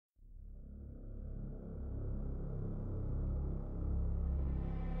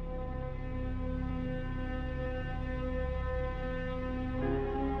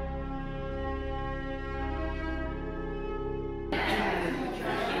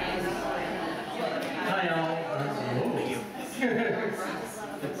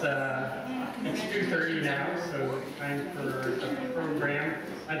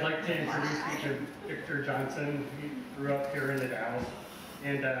introduce you to Victor Johnson. He grew up here in the Dalles.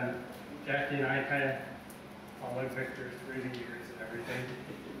 And Jackie and I kind of followed Victor through the years and everything.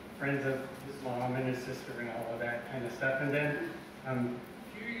 Friends of his mom and his sister and all of that kind of stuff. And then a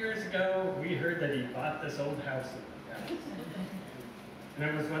few years ago, we heard that he bought this old house in the Dalles. And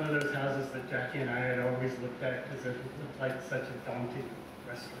it was one of those houses that Jackie and I had always looked at because it looked like such a daunting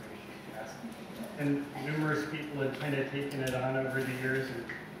restoration task. And numerous people had kind of taken it on over the years, and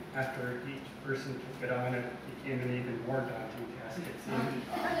after each person took it on, it became an even more daunting task, it seemed.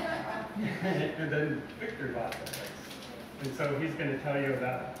 And then Victor bought the place. And so he's going to tell you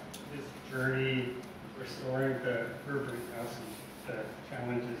about his journey restoring the Herbring house and the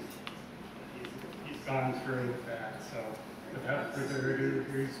challenges that he's gone through with that. So without further ado,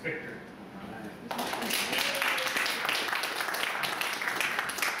 here's Victor.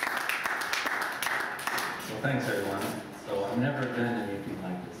 Well, thanks everyone. So I've never done anything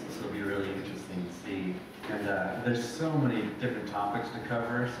like this. This will be really interesting to see. And there's so many different topics to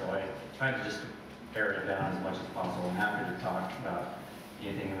cover, so I tried to just pare it down as much as possible. I'm happy to talk about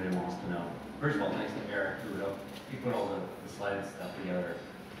anything anybody wants to know. First of all, thanks to Eric, he put all the slide stuff together.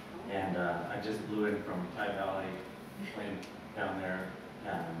 And I just blew in from Ty Valley, went down there.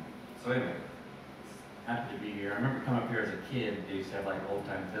 So anyway, happy to be here. I remember coming up here as a kid, they used to have like old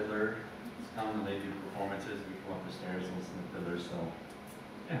time fiddler come and they do performances. We go up the stairs and listen to fiddlers, so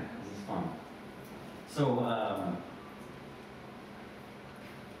yeah, this is fun. So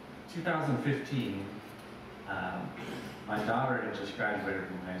 2015, my daughter had just graduated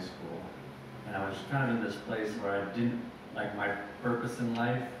from high school, and I was kind of in this place where I didn't, like my purpose in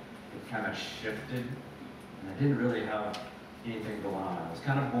life, it kind of shifted, and I didn't really have anything going on. I was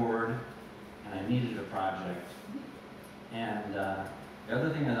kind of bored, and I needed a project. And the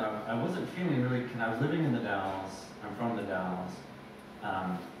other thing is I wasn't feeling really, I was living in the Dalles, I'm from the Dalles,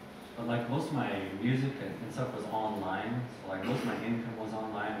 but like most of my music and stuff was online, so like most of my income was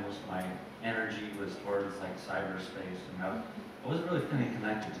online, most of my energy was towards like cyberspace, and I wasn't really feeling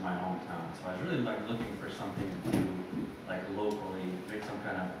connected to my hometown, so I was really like looking for something to do like locally, make some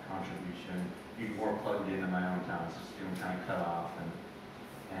kind of contribution, be more plugged into my own town, so just feeling kind of cut off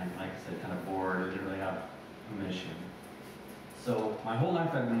and like I said, kind of bored, I didn't really have a mission. So my whole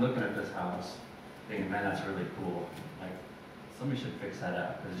life I've been looking at this house, thinking, man, that's really cool. Like, somebody should fix that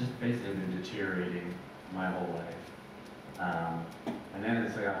up. It's just basically been deteriorating my whole life. And then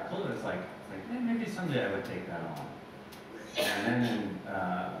as I got closer, it's like hey, maybe someday I would take that on. And then,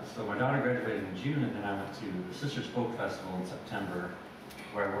 so my daughter graduated in June, and then I went to the Sister Spoke Festival in September,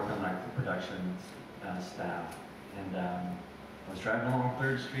 where I worked on like the production staff. And I was driving along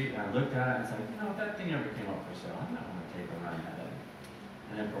 3rd Street, and I looked at it, and it's like, you know, if that thing ever came up for sale, I'm not going to take a run at it.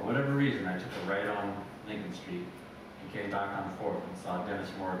 And then for whatever reason, I took a right on Lincoln Street, and came back on 4th and saw Dennis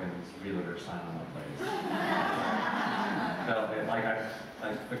Morgan's realtor sign on the place. Felt it, like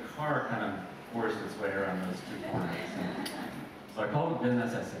the car kind of forced its way around those 2 corners. And so I called the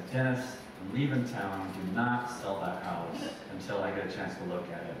business, I said, Dennis, I'm leaving town, do not sell that house until I get a chance to look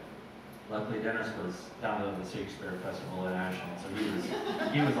at it. Luckily, Dennis was down at the Shakespeare Festival in Ashland, so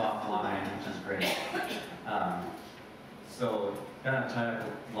he was offline, which is great. So got to tie up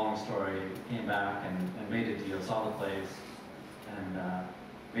a long story, came back and made a deal, saw the place, and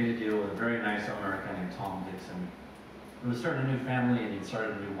made a deal with a very nice owner, a guy named Tom Dixon, who was starting a new family, and he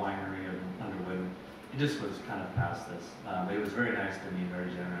started a new winery in Underwood. He just was kind of past this, but he was very nice to me,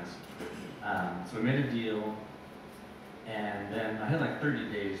 very generous. So we made a deal. And then I had like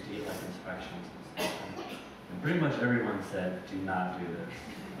 30 days to get like inspections and stuff. And pretty much everyone said, do not do this.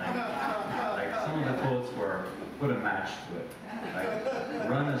 Like some of the quotes were, put a match to it. Like,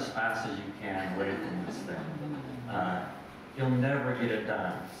 run as fast as you can away from this thing. You'll never get it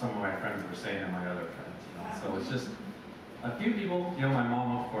done. Some of my friends were saying to my other friends. You know? So it's just, a few people, you know, my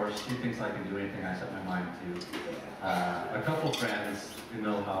mom, of course, she thinks I can do anything I set my mind to. A couple friends who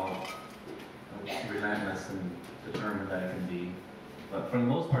know how relentless and determined I can be, but for the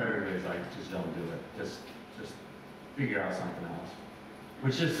most part, everybody's like, just don't do it. Just figure out something else,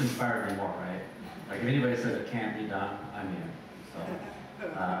 which just inspired me more, right? Like if anybody says it can't be done, I'm in. So,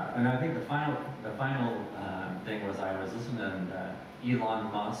 and I think the final thing was I was listening, and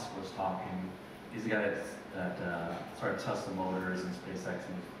Elon Musk was talking. He's the guy that started Tesla Motors and SpaceX,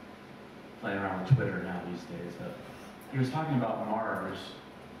 and he's playing around with Twitter now these days. But he was talking about Mars.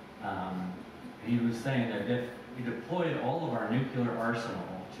 He was saying that if we deployed all of our nuclear arsenal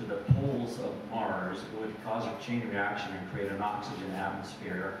to the poles of Mars, it would cause a chain reaction and create an oxygen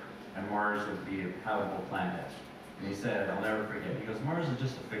atmosphere, and Mars would be a habitable planet. And he said, I'll never forget, he goes, Mars is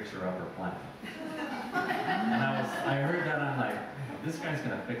just a fixer-upper planet. And I heard that, I'm like, this guy's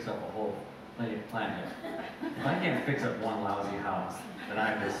gonna fix up a whole planet. If I can't fix up one lousy house, then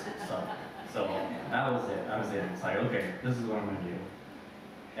I just suck. So that was it. It's like, okay, this is what I'm gonna do.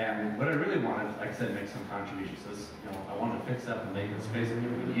 And what I really wanted, like I said, make some contributions. Is, I wanted to fix up and make the space that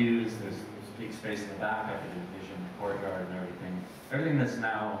we could use. There's big space in the back. I could envision the courtyard and everything. Everything that's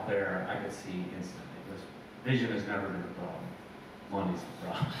now there, I could see instantly. Because vision has never been a problem. Money's the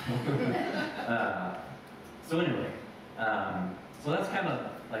problem. So anyway, so that's kind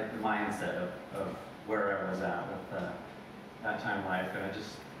of like the mindset of where I was at with that time in life, and I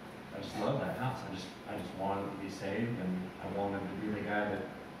just love that house. I just wanted it to be saved, and I wanted to be the guy that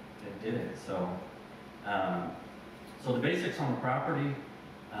did it. So, so the basics on the property.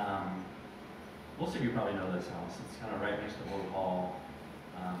 Most of you probably know this house. It's kind of right next to Wood Hall.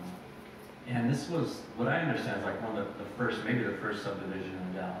 And this was, what I understand, is like one of the first, maybe the first subdivision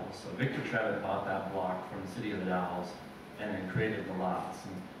in Dalles. So Victor Trevitt bought that block from the city of the Dalles and then created the lots.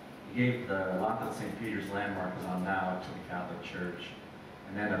 And he gave the lot that St. Peter's Landmark is on now to the Catholic Church.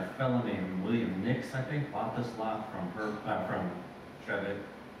 And then a fellow named William Nix, I think, bought this lot from Trevitt.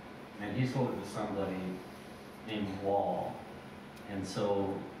 And he sold it to somebody named Wall. And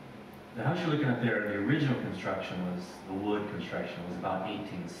so the house you're looking at there, the original construction was, the wood construction was about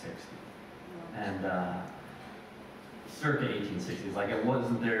 1860. And circa 1860s, like it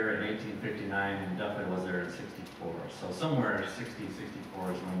wasn't there in 1859 and definitely was there in 64. So somewhere 60,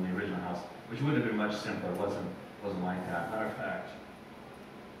 64 is when the original house, which would have been much simpler, wasn't like that. Matter of fact,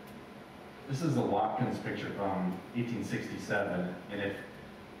 this is the Watkins picture from 1867, and if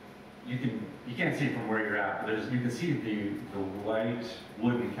you can't see it from where you're at, but you can see the white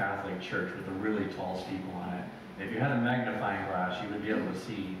wooden Catholic church with a really tall steeple on it. If you had a magnifying glass, you would be able to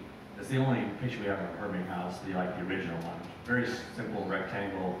see. It's the only picture we have of a Herbring house, the original one. Very simple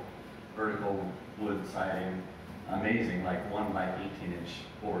rectangle, vertical wood siding. Amazing, like 1 by 18-inch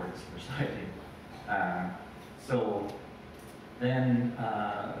boards for siding. So then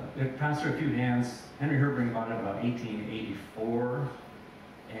it passed through a few hands. Henry Herbring bought it about 1884.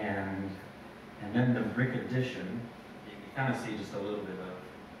 And then the brick addition, you can kind of see just a little bit of,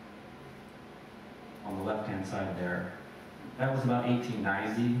 on the left-hand side there. That was about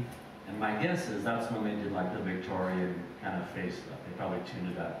 1890. And my guess is that's when they did like the Victorian kind of face stuff. They probably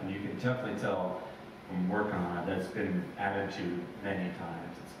tuned it up. And you can definitely tell from working on it that it's been added to many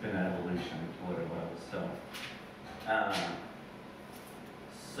times. It's been an evolution to what it was.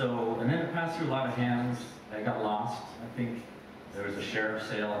 So, and then it passed through a lot of hands. They got lost. I think there was a sheriff's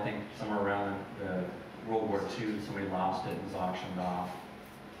sale, I think somewhere around World War II. Somebody lost it and was auctioned off.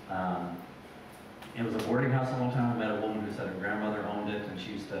 It was a boarding house at one time. I met a woman who said her grandmother owned it, and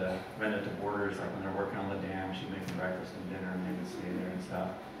she used to rent it to boarders, like when they're working on the dam. She'd make them breakfast and dinner, and they would stay there and stuff.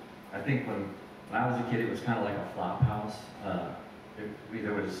 I think when I was a kid, it was kind of like a flop house.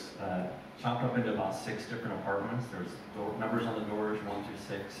 There was chopped up into about 6 different apartments. There was numbers on the doors, 1 through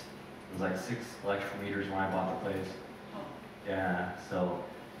 6. It was like 6 electrical meters when I bought the place. Yeah, so,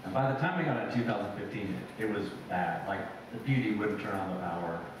 and by the time we got it in 2015, it was bad. Like, the beauty wouldn't turn on the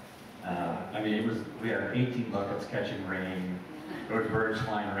power. I mean, we had 18 buckets catching rain. There were birds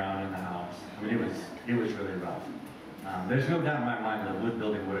flying around in the house. I mean, it was really rough. There's no doubt in my mind the wood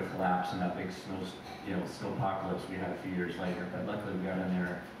building would have collapsed in that big snowpocalypse we had a few years later. But luckily we got in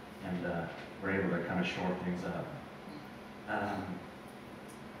there and were able to kind of shore things up.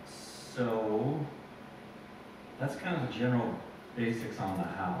 So that's kind of the general basics on the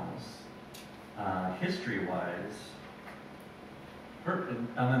house. History-wise,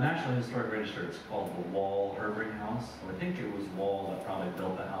 on the National Historic Register, it's called the Wall Herbring House. So I think it was Wall that probably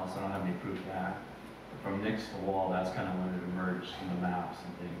built the house. I don't have any proof of that. But from Nix to Wall, that's kind of when it emerged in the maps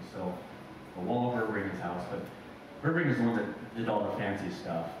and things. So the Wall Herbring is house, but Herbring is the one that did all the fancy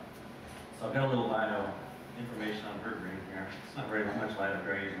stuff. So I've got a little bio information on Herbring here. It's not very much light up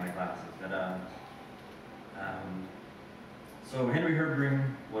there. I use my glasses, but so Henry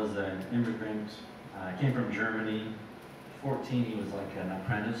Herbring was an immigrant. Came from Germany. 14, he was like an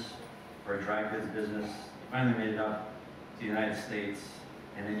apprentice for a dry goods business. He finally made it up to the United States,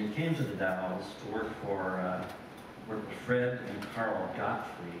 and then he came to the Dalles to work with Fred and Carl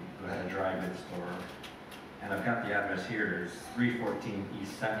Godfrey, who had a dry goods store. And I've got the address here. It's 314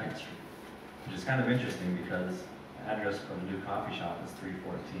 East 2nd Street, which is kind of interesting because the address for the new coffee shop is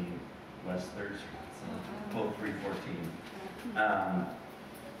 314 West 3rd Street, so both 314.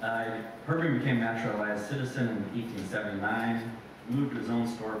 Herbring became naturalized citizen in 1879, moved to his own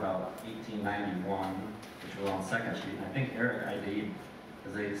store about 1891, which was on 2nd Street. And I think Eric ID'd,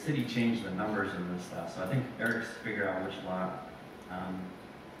 because the city changed the numbers and this stuff, so I think Eric's figured out which lot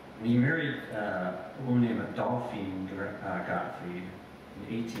And he married a woman named Dolphine Gottfried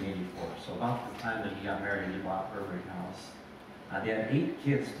in 1884. So about the time that he got married, he bought Herbring House. They had 8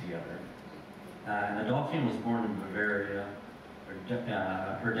 kids together. And Adolphine was born in Bavaria.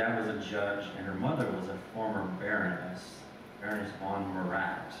 Her dad was a judge, and her mother was a former Baroness von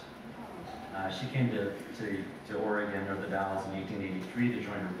Murat. She came to Oregon or the Dalles in 1883 to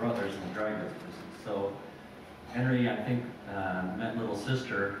join her brothers in the drug business. So Henry, I think, met little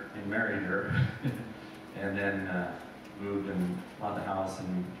sister and married her, and then moved and bought the house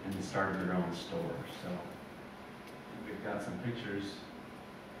and started their own store. So we've got some pictures.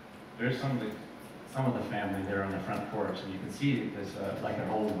 There's some of the family there on the front porch, and you can see there's like an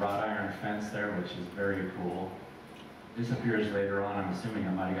old wrought iron fence there, which is very cool. Disappears later on. I'm assuming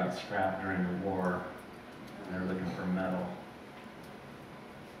it might have got scrapped during the war, and they're looking for metal.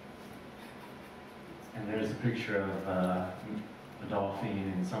 And there's a picture of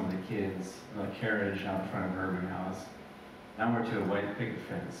Adolphine and some of the kids in a carriage out in front of Herbring House. Now we're to a white picket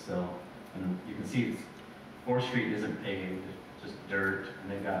fence, so, and you can see 4th Street isn't paved, just dirt,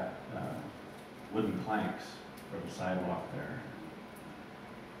 and they've got wooden planks for the sidewalk there.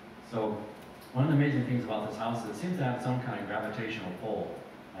 So one of the amazing things about this house is it seems to have some kind of gravitational pull.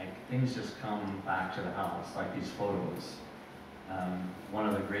 Like things just come back to the house, like these photos. One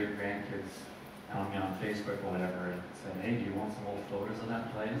of the great grandkids found me on Facebook or whatever and said, "Hey, do you want some old photos of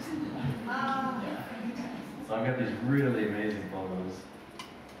that place?" Yeah. So I've got these really amazing photos,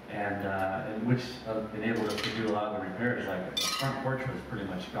 and which enabled us to do a lot of the repairs. Like the front porch was pretty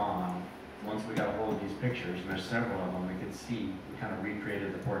much gone. Once we got a hold of these pictures, and there's several of them, we could see, we kind of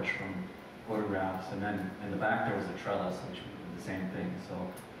recreated the porch from photographs, and then in the back there was a trellis, which we did the same thing. So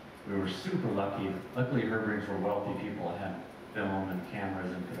we were super lucky. Luckily, Herbrings were wealthy people that had film and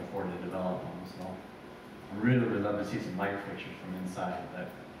cameras and could afford to develop them. So I really would love to see some light pictures from inside, but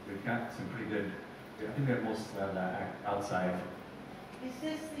we've got some pretty good, I think we have most of that outside. Is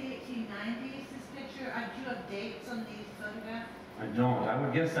this the 1890s, this picture? Do you have dates on these photographs? I don't. I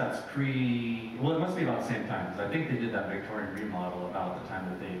would guess that's well, it must be about the same time, because I think they did that Victorian remodel about the time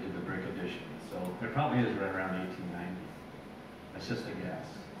that they did the brick addition. So it probably is right around 1890. That's just a guess.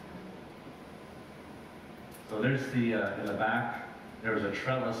 So there's the, in the back, there was a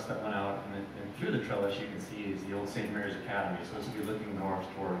trellis that went out, and through the trellis you can see is the old St. Mary's Academy. So this would be looking north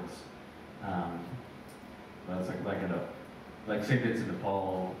towards, well, it's like St. Vincent de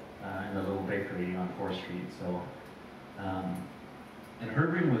Paul and the little bakery on 4th Street. So, and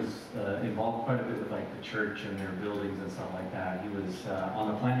Herbring was involved quite a bit with like the church and their buildings and stuff like that. He was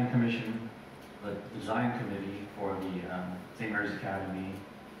on the planning commission, the design committee for the St. Mary's Academy,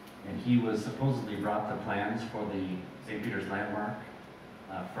 and he was supposedly brought the plans for the St. Peter's landmark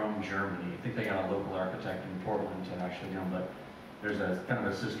from Germany. I think they got a local architect in Portland to actually, but there's a kind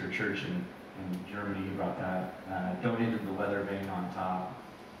of a sister church in Germany. He brought that, donated the weather vane on top.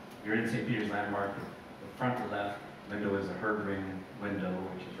 You're in St. Peter's landmark. The front left window is a Herbring window,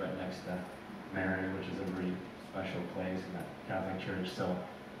 which is right next to Mary, which is a really special place in that Catholic church. So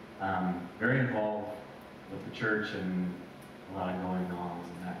very involved with the church and a lot of going-ons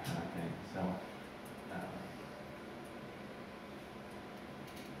and that kind of thing. So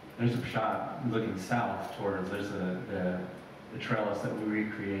there's a shot looking south towards, there's the trellis that we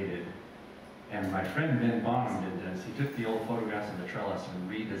recreated. And my friend Ben Bonham did this. He took the old photographs of the trellis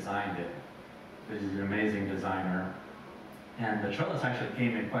and redesigned it. He's an amazing designer. And the trellis actually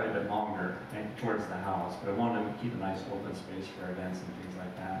came in quite a bit longer and towards the house, but I wanted to keep a nice open space for events and things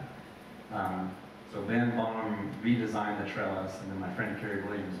like that. So Ben Bonham redesigned the trellis, and then my friend Kerry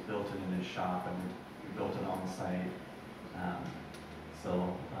Williams built it in his shop, and we built it on the site.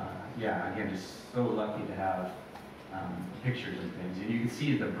 Yeah, again, just so lucky to have pictures and things. And you can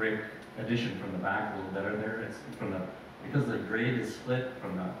see the brick addition from the back a little better there. It's from because the grade is split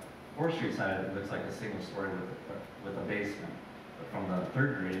from the 4th Street side, it looks like a single story with a basement. But from the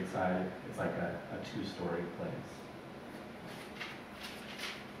 3rd grade side, it's like a 2-story place.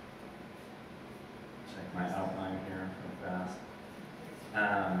 Check my outline here real fast.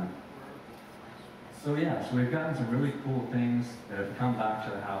 So yeah, so we've gotten some really cool things that have come back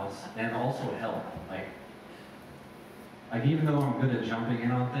to the house and also help. Like even though I'm good at jumping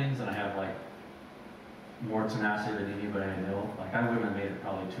in on things and I have like more tenacity than anybody I know, like I wouldn't have made it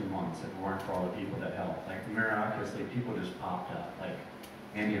probably 2 months if it weren't for all the people that helped. Like miraculously, people just popped up. Like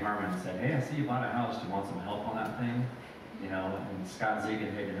Andy Harmon said, "Hey, I see you bought a house. Do you want some help on that thing?" You know, and Scott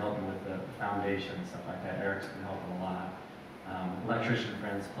Zieghan had been helping with the foundation and stuff like that. Eric's been helping a lot. Electrician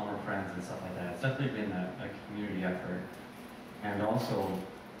friends, plumber friends, and stuff like that. It's definitely been a community effort. And also,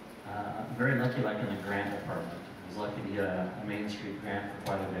 very lucky, like in the grant department. was lucky to get a Main Street grant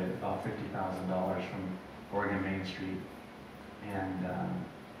for quite a bit, about $50,000 from Oregon Main Street. And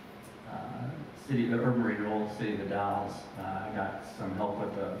urban renewal, City of the Dalles, I got some help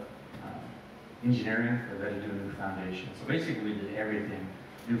with the engineering for that to do a new foundation. So basically we did everything: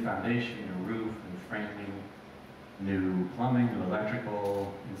 new foundation, new roof, new framing, new plumbing, new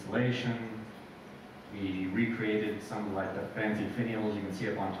electrical, insulation. We recreated some of like the fancy finials you can see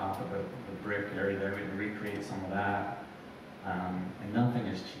up on top of the brick area there. We had to recreate some of that. And nothing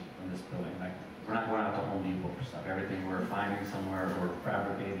is cheap in this building. Like, we're not going out to Home Depot for stuff. Everything we're finding somewhere, we're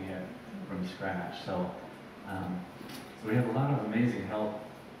fabricating it from scratch. So we have a lot of amazing help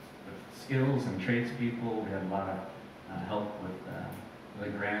with skills and tradespeople. We had a lot of help with the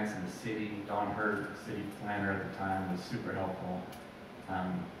grants in the city. Don Hurt, city planner at the time, was super helpful.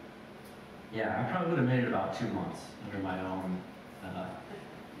 Yeah, I probably would have made it about 2 months under my own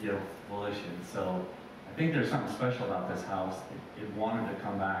volition. So I think there's something special about this house. It wanted to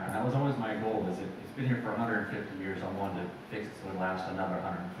come back, and that was always my goal. It's been here for 150 years. I wanted to fix it so it would last another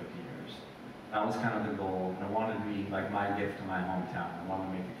 150 years. That was kind of the goal, and I wanted to be like my gift to my hometown. I wanted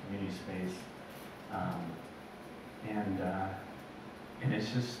to make a community space, and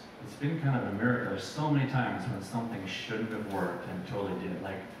it's been kind of a miracle. There's so many times when something shouldn't have worked and it totally did.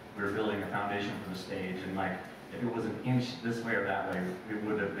 Like, we were building a foundation for the stage, and like, if it was an inch this way or that way, it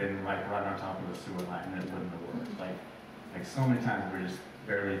would have been like right on top of the sewer line, and it wouldn't have worked. Like so many times we're just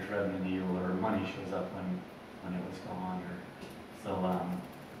barely threading the needle, or money shows up when it was gone.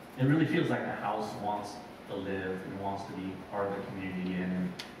 It really feels like the house wants to live and wants to be part of the community,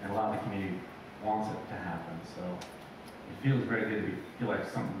 and a lot of the community wants it to happen. So it feels very good to feel like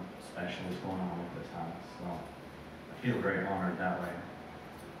something special is going on with this house. So I feel very honored that way.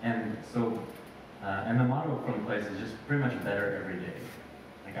 And so, and the motto for the place is just pretty much better every day.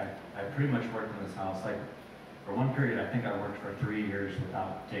 Like, I pretty much worked in this house. Like, for one period, I think I worked for 3 years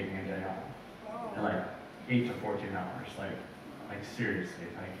without taking a day off. And like 8 to 14 hours. Like seriously,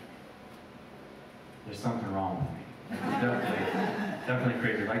 like, there's something wrong with me. Like, it's definitely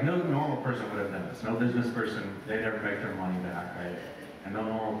crazy. Like, no normal person would have done this. No business person, they'd ever make their money back, right? And no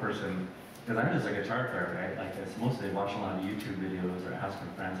normal person, because I'm just a guitar player, right? Like, it's mostly watching a lot of YouTube videos or asking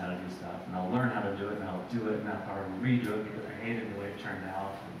friends how to do stuff, and I'll learn how to do it, and I'll do it, and I'll redo it because I hated the way it turned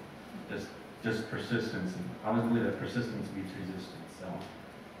out. And just persistence. And I always believe that persistence beats resistance.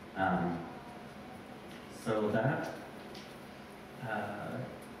 So that's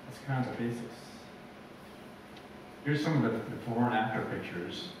kind of the basics. Here's some of the before and after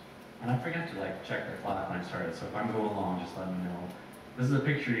pictures. And I forgot to like check the clock when I started, so if I'm going along, just let me know. This is a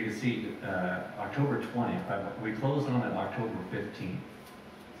picture you can see October 20th. We closed on it October 15th.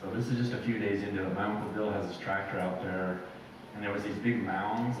 So this is just a few days into it. My Uncle Bill has his tractor out there, and there was these big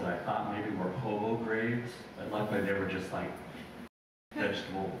mounds that I thought maybe were hobo graves, but luckily they were just like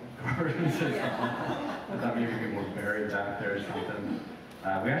vegetable gardens. I thought maybe people were buried back there or something.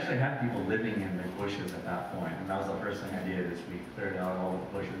 We actually had people living in the bushes at that point, and that was the first thing I did, is we cleared out all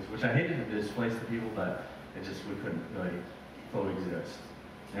the bushes, which I hated to displace the people, but we couldn't really coexist.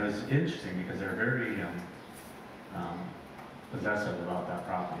 And it was interesting because they're very possessive about that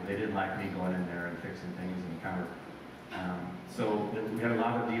property. They didn't like me going in there and fixing things and kind of, so we had a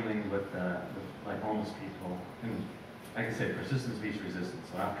lot of dealing with like homeless people. And like I said, persistence beats resistance.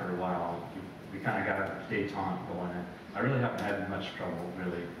 So after a while, we kind of got a detente going. And I really haven't had much trouble,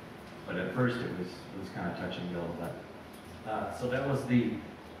 really. But at first it was kind of touch and go. But so that was the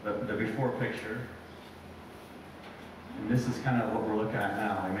before picture. And this is kind of what we're looking at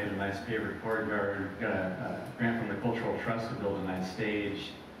now. I made a nice paver courtyard, got a grant from the Cultural Trust to build a nice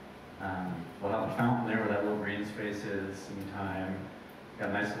stage. We'll have a fountain there where that little green space is anytime. Got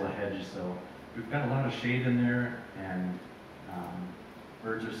a nice little hedge, so we've got a lot of shade in there, and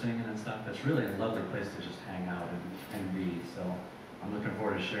birds are singing and stuff. It's really a lovely place to just hang out and be, so I'm looking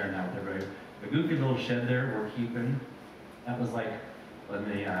forward to sharing that with everybody. The goofy little shed there we're keeping, that was like when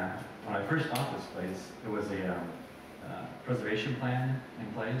I first bought this place, there was a preservation plan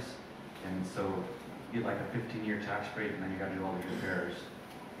in place, and so you get like a 15-year tax break, and then you got to do all the repairs.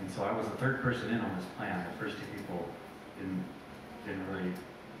 And so I was the third person in on this plan. The first 2 people didn't really,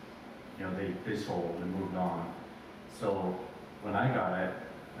 they sold and moved on. So when I got it,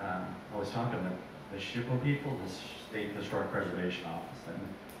 I was talking to the SHPO people, the State Historic Preservation Office,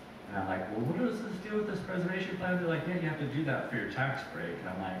 and I'm like, well, what does this do with this preservation plan? They're like, yeah, you have to do that for your tax break. And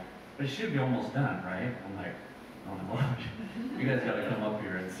I'm like, but it should be almost done, right? I'm like, oh no, you guys got to come up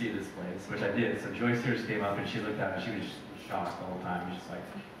here and see this place, which I did. So Joyce Sears came up and she looked at it and she was just shocked the whole time. She's like,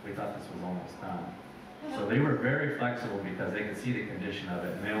 we thought this was almost done. So they were very flexible because they could see the condition of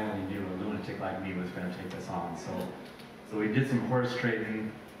it, and they only knew a lunatic like me was going to take this on. So we did some horse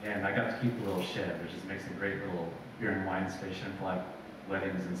trading, and I got to keep a little shed, which just makes a great little beer and wine station for like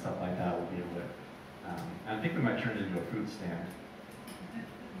weddings and stuff like that. We'll be able to. And I think we might turn it into a fruit stand.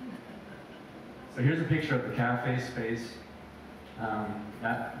 So here's a picture of the cafe space.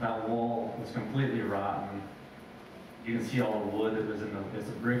 That wall was completely rotten. You can see all the wood that was in the, it's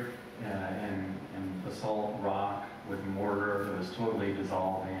a brick and basalt rock with mortar that was totally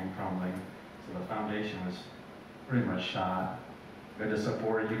dissolving and crumbling. So the foundation was pretty much shot. We had to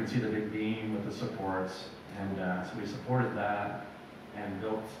support it. You can see the big beam with the supports. And so we supported that and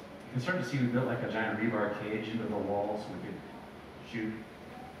built, you can start to see we built like a giant rebar cage into the wall so we could shoot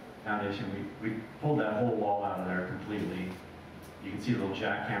foundation. We pulled that whole wall out of there completely. You can see the little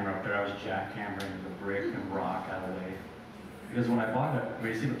jackhammer up there. I was jackhammering the brick and rock out of the way. Because when I bought it,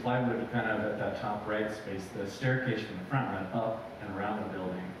 where you see the plywood kind of at that top right space, the staircase from the front went up and around the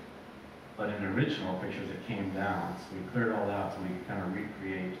building. But in the original pictures, it came down. So we cleared all out so we could kind of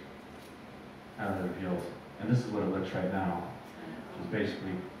recreate kind of the views. And this is what it looks right now. It's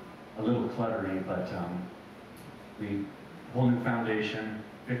basically a little cluttery, but we whole new foundation,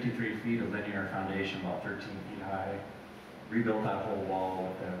 53 feet of linear foundation, about 13 feet high. Rebuilt that whole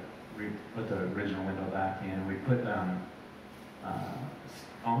wall with put the original window back in. We put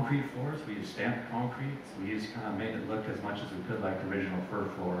concrete floors. We used stamped concrete. So we used kind of made it look as much as we could like the original fir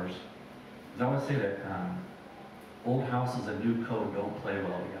floors. Because I always say that old houses and new code don't play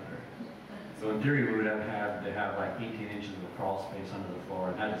well together. So in theory, we would have had to have like 18 inches of crawl space under the floor,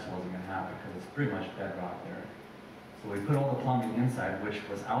 and that just wasn't going to happen because it's pretty much bedrock there. So we put all the plumbing inside, which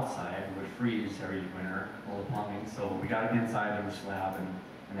was outside, would freeze every winter, all the plumbing. So we got it inside of the slab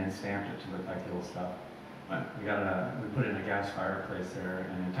and then stamped it to look like the old stuff. But we put in a gas fireplace there,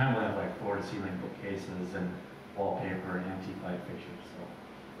 and in time we'll have like floor-to-ceiling bookcases and wallpaper and antique light fixtures.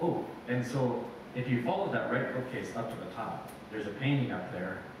 So, oh, and so if you follow that right bookcase up to the top, there's a painting up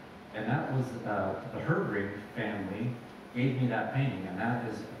there, and that was the Herbring family gave me that painting, and that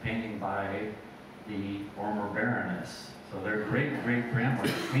is a painting by the former Baroness. So their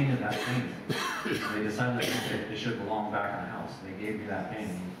great-great-grandmother painted that painting. They decided that it should belong back in the house. They gave me that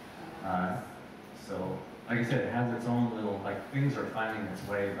painting. So, like I said, it has its own little, like, things are finding its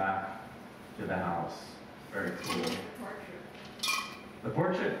way back to the house. Very cool. The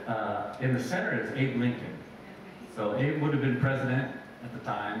portrait in the center is Abe Lincoln. So Abe would have been president at the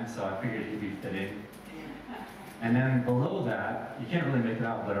time, so I figured he'd be fitting. And then below that, you can't really make it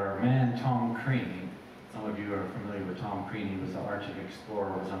out, but our man Tom Crean, some of you are familiar with Tom Crean, he was the Arctic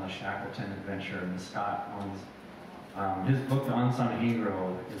explorer, was on the Shackleton adventure, and the Scott ones. His book, The Unsung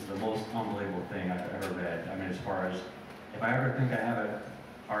Hero, is the most unbelievable thing I've ever read. I mean, as far as, if I ever think I have it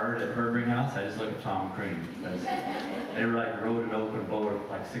hard at Herbring House, I just look at Tom Crean, because they were like rowed an open boat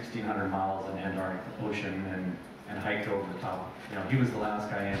like 1,600 miles in the Antarctic Ocean and hiked over the top. You know, he was the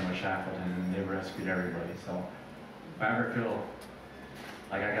last guy in with Shackleton, and they rescued everybody. So if I ever feel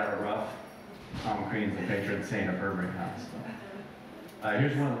like I got a rough, Tom Crean's the patron saint of Herbring House. So.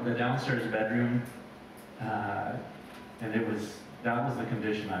 Here's one of the downstairs bedroom, and that was the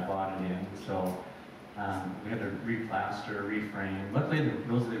condition I bought it in. So we had to replaster, reframe. Luckily,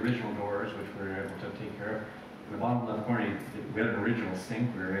 those are the original doors, which we were able to take care of. In the bottom left corner, we had an original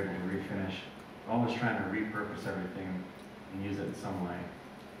sink we were able to refinish. We're always trying to repurpose everything and use it in some way.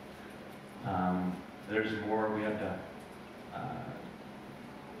 There's more. We had to.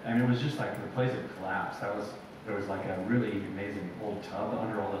 I mean, it was just like the place had collapsed. There was like a really amazing old tub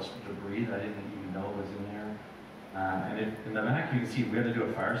under all this debris that I didn't even know was in there. And in the back, you can see we had to do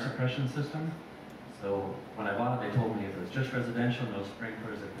a fire suppression system. So when I bought it, they told me if it was just residential, no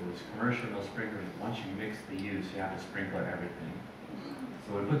sprinklers. If it was commercial, no sprinklers. Once you mix the use, you have to sprinkler everything.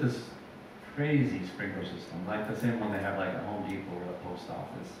 So we put this crazy sprinkler system, like the same one they have like at Home Depot or the post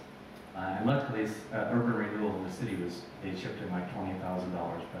office. And luckily, urban renewal in the city they chipped in like $20,000,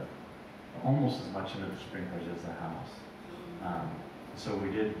 but almost as much into the sprinklers as the house. So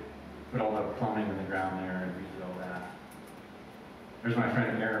we did put all the plumbing in the ground there and redid all that. There's my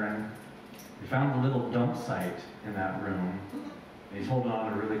friend Aaron. We found a little dump site in that room. He's holding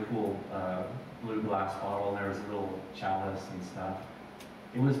on to a really cool blue glass bottle, and there was a little chalice and stuff.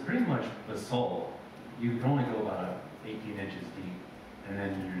 It was pretty much basalt. You could only go about 18 inches deep, and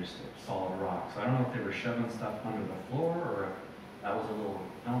then you're just solid rock. So I don't know if they were shoving stuff under the floor, or if that was a little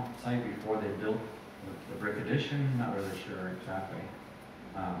dump site before they built the brick addition. Not really sure exactly.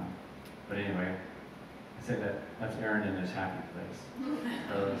 But anyway, I say that's Aaron in his happy place.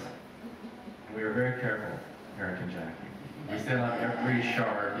 And we were very careful, Eric and Jackie. We still have every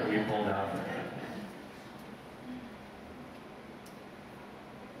shard that we pulled out.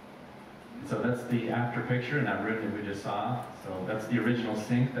 So that's the after picture in that room that we just saw. So that's the original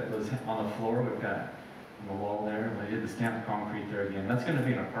sink that was on the floor. We've got on the wall there. We did the stamped concrete there again. That's going to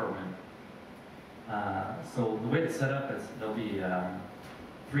be an apartment. So the way it's set up is there'll be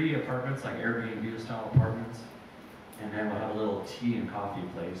 3 apartments, like Airbnb style apartments. And then we'll have a little tea and coffee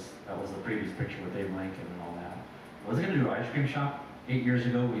place. That was the previous picture with Dave Lincoln and all that. I was going to do an ice cream shop. 8 years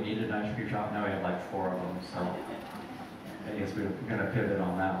ago, we needed an ice cream shop. Now we have like 4 of them. So I guess we're going to pivot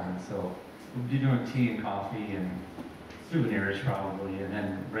on that one. So we'll be doing tea and coffee and souvenirs probably, and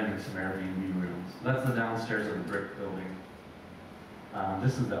then renting some Airbnb rooms. That's the downstairs of the brick building.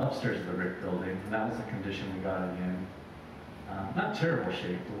 This is the upstairs of the brick building, and that was the condition we got it in. Not terrible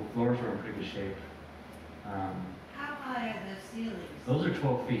shape. The floors were in pretty good shape. How high are the ceilings? Those are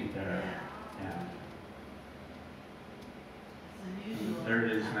 12 feet there. Yeah. It's unusual. There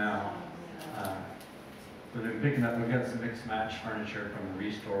it is now. So they're picking up, we've got some mixed match furniture from the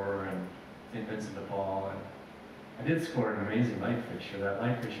Restore and St. Vincent de Paul. And I did score an amazing light fixture. That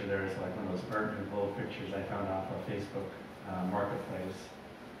light fixture there is like one of those art and glow pictures I found off of Facebook Marketplace.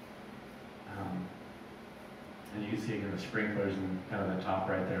 And you can see again the sprinklers and kind of the top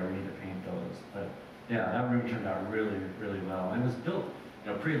right there. We need to paint those. But yeah, that room turned out really, really well. And it was built,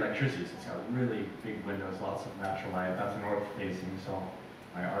 pre-electricity, so it's got really big windows, lots of natural light. That's north facing, so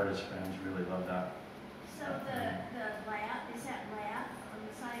my artist friends really love that. So the lab, is that lab on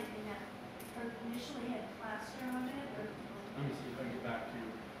the side in that, or initially had plaster on it, or? Let me see if I can get back to you.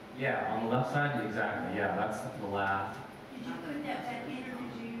 Yeah, on the left side, exactly. Yeah, that's the lab. Did you put that back in, or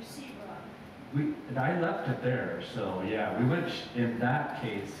did you use sheetrock? I left it there, so yeah, we went, in that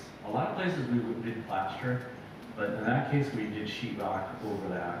case, a lot of places we did plaster, but in that case we did sheetrock over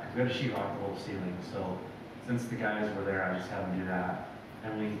that. We had a sheetrock the whole ceiling, so since the guys were there, I just had them do that.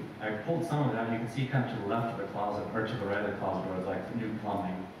 And I pulled some of that, you can see kind of to the left of the closet, or to the right of the closet door, it's like new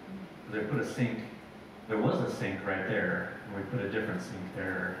plumbing. They put a sink, there was a sink right there, and we put a different sink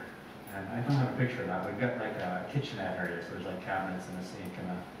there. And I don't have a picture of that. We've got like a kitchenette area, so there's like cabinets and a sink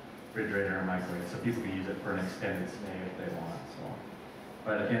and a refrigerator and a microwave, so people can use it for an extended stay if they want. So,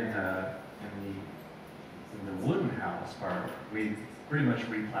 but in the wooden house part, we pretty much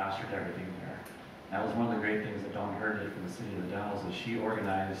replastered everything there. That was one of the great things that Dawn Hurd did for the city of the Dalles, is she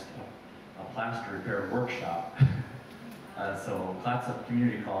organized a plaster repair workshop. So Clatsop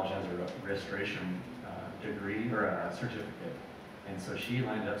Community College has a restoration degree or a certificate. And so she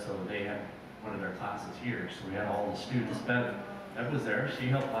lined up so they had one of their classes here. So we had all the students. Bev was there. She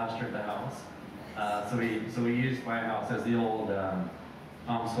helped plaster the house. So we used my house as the old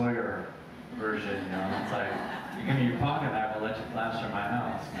Tom Sawyer version. It's like, you give me your pocket knife, I'll let you plaster my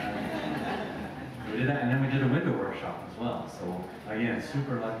house. We did that, and then we did a window workshop as well. So again,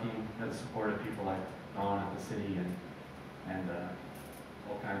 super lucky that supported people like Dawn at the city and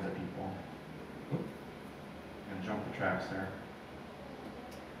all kinds of people. Oop. Gonna jump the tracks there.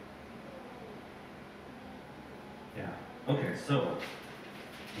 Yeah. Okay, so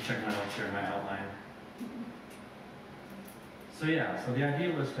check my notes here in my outline. So yeah, so the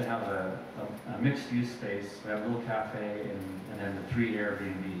idea was to have a mixed-use space. We have a little cafe and then the 3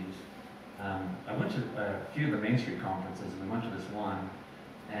 Airbnbs. I went to a few of the Main Street conferences, and we went to this one,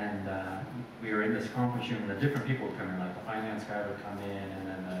 and we were in this conference room, and the different people would come in, like the finance guy would come in, and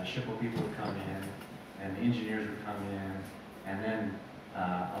then the SHPO people would come in, and the engineers would come in, and then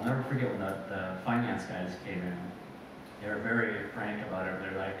I'll never forget when the finance guys came in. They were very frank about it.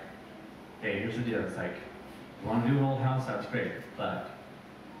 They're like, hey, here's the deal. It's like, you want to do an old house, that's great, but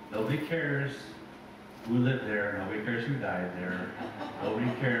nobody cares who lived there, nobody cares who died there,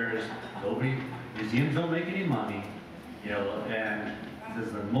 nobody cares, museums don't make any money, and this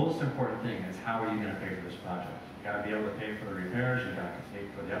is the most important thing, is how are you going to pay for this project? You got to be able to pay for the repairs, you got to pay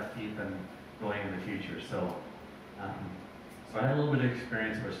for the upkeep and going in the future. So I had a little bit of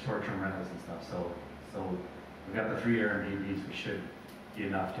experience with short-term rentals and stuff, so we got the 3 Airbnbs, we should be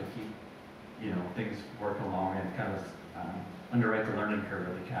enough to keep, things working along and kind of underwrite the learning curve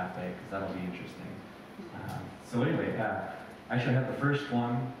of the cafe, because that'll be interesting. So anyway, actually I had the first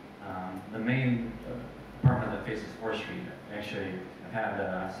one, the main apartment that faces 4th Street. Actually, I've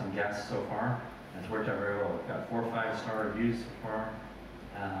had some guests so far, and it's worked out very well. We've got 4 or 5-star reviews so far.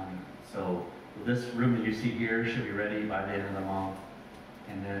 So this room that you see here should be ready by the end of the month,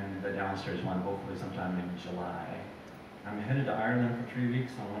 and then the downstairs one hopefully sometime in July. I'm headed to Ireland for 3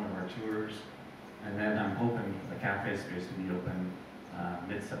 weeks on one of our tours, and then I'm hoping the cafe space to be open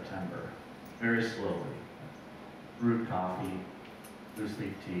mid-September, very slowly. Brewed coffee, loose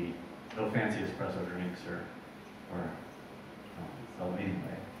leaf tea, no fancy espresso drinks so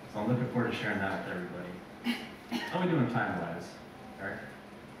anyway. So I'm looking forward to sharing that with everybody. How are we doing time-wise, Eric?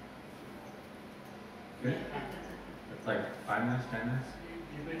 Good. It's like 5 minutes, 10 minutes?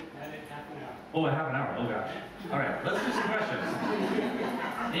 You've been at it half an hour. Oh, a half an hour, oh gosh. All right, let's do some questions.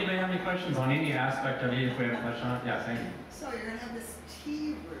 Anybody have any questions on any aspect of it? If we have a question on it, yeah, thank you. So you're gonna have this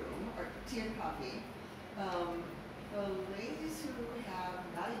tea room, or tea and coffee. The ladies who have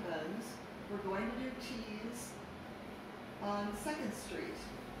naughty buns were going to do teas on 2nd Street,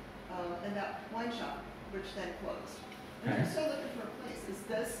 in that wine shop, which then closed. And Okay. they're still looking for a place. Is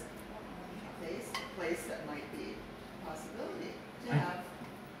this a place that might be a possibility to have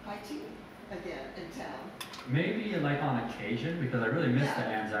high tea again in town? Maybe like on occasion, because I really miss the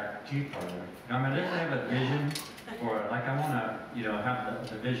Anzac Tea Parlor. I mean, I definitely have a vision for it. Like I want to, you know, have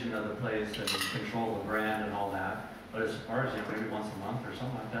the vision of the place and control the brand and all that. But as far as maybe once a month or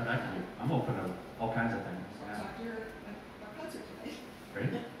something like that, I'm open to all kinds of things. I'll Yeah. talk to your concert tonight. Great.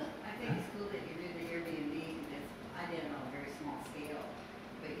 I think it's cool that you're doing the Airbnb because I did it on a very small scale,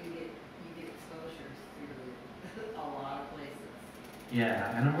 but you get exposures through a lot of places.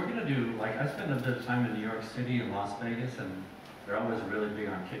 Yeah, and then we're gonna do, like, I spend a bit of time in New York City and Las Vegas, and they're always really big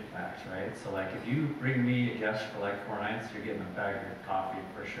on kickbacks, right? So like, if you bring me a guest for like 4 nights, you're getting a bag of coffee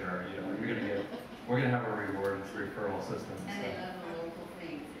for sure. You know, we're gonna have a rewards referral system. And So. they love the local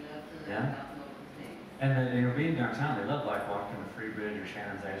things, they love to know Yeah. about local things. And then, you know, being downtown, they love like walking the Free Bridge or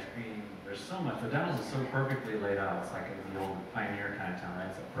Shannon's Ice Cream. There's so much. The Dalles is so perfectly laid out. It's like the old pioneer kind of town, right?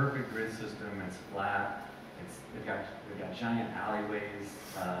 It's a perfect grid system. It's flat. We've got giant alleyways.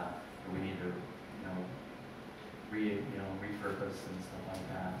 That we need to, you know, repurpose and stuff like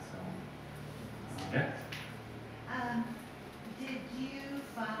that. So, yeah. Did you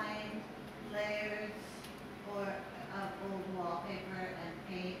find layers of old wallpaper and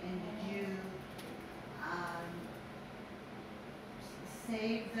paint, and did you,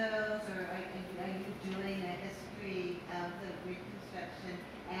 save those, or are you doing a history of the reconstruction?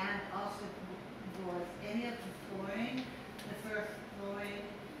 And also, was any of the flooring, the first flooring,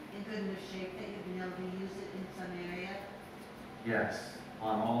 in good enough shape that you've been able to use it in some area? Yes,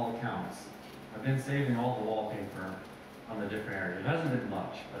 on all accounts. I've been saving all the wallpaper on the different areas. It hasn't been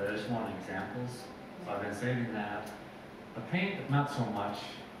much, but I just want examples. So I've been saving that. The paint, not so much.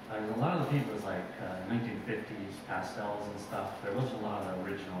 A lot of the paint was like 1950s pastels and stuff. There wasn't a lot of the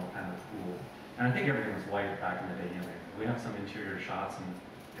original kind of cool. And I think everything was white back in the day anyway. We have some interior shots and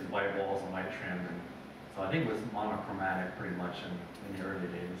his white walls and white trim. And so I think it was monochromatic pretty much in the early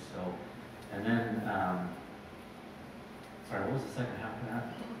days. So, and then, sorry, what was the second half of that?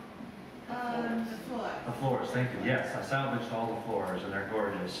 The floor. The floors, thank you. Yes, I salvaged all the floors and they're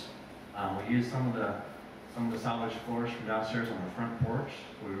gorgeous. We used some of the salvaged floors from downstairs on the front porch.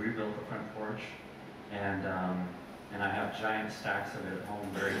 We rebuilt the front porch, and I have giant stacks of it at home,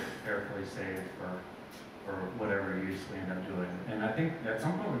 very carefully saved for whatever use we end up doing. And I think at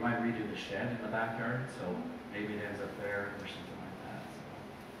some point we might redo the shed in the backyard, so maybe it ends up there or something like that.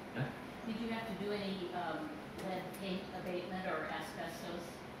 So, yeah. Did you have to do any lead paint abatement or asbestos?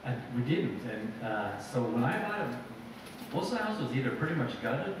 We didn't, and so when I bought it, most of the house was either pretty much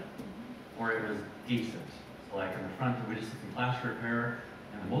gutted or it was decent. So like in the front, we just did some plaster repair,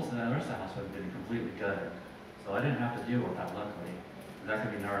 and most of the rest of the house had been completely gutted. So I didn't have to deal with that, luckily. That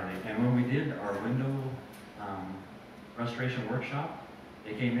could be gnarly. And when we did our window restoration workshop,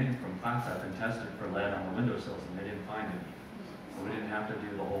 they came in from Clatsop and tested for lead on the windowsills, and they didn't find any. So we didn't have to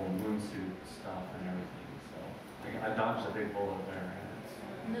do the whole moon suit stuff and everything. So I dodged a big bullet there.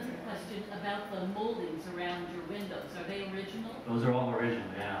 Another question about the moldings around your windows. Are they original? Those are all original,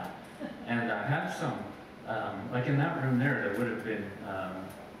 yeah. And I have some, like in that room there would have been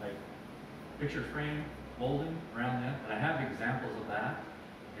like picture frame molding around that. And I have examples of that.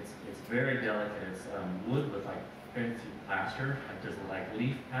 It's very delicate. It's wood with like fancy plaster. Like there's like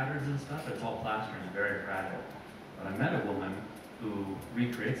leaf patterns and stuff. It's all plaster and it's very fragile. But I met a woman who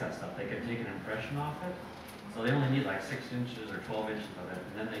recreates that stuff. They can take an impression off it. So they only need like 6 inches or 12 inches of it,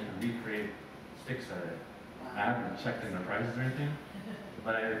 and then they can recreate sticks of it. I haven't checked in the prices or anything,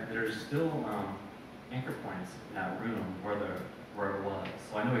 but there's still anchor points in that room where it was.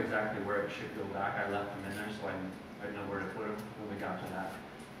 So I know exactly where it should go back. I left them in there so I know where to put them when we got to that.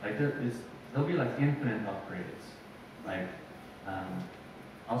 Like there'll be like infinite upgrades. Like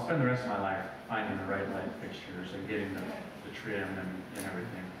I'll spend the rest of my life finding the right light fixtures and getting the trim and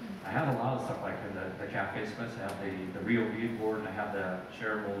everything. I have a lot of stuff like in the cafe space. I have the Rio bead board, and I have the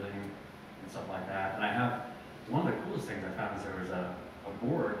chair molding and stuff like that. And I have, one of the coolest things I found is there was a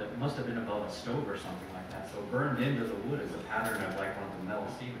board that must have been above a stove or something like that. So burned into the wood is a pattern of like one of the metal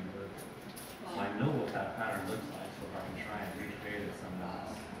ceiling woods. So I know what that pattern looks like, so if I can try and recreate it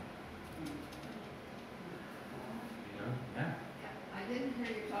somehow. You know? Yeah. I didn't hear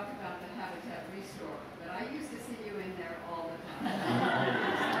you talk talk about the Habitat Restore, but I used to see you in there all the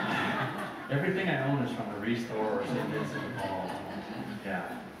time. Everything I own is from the Restore or St. Vincent Hall.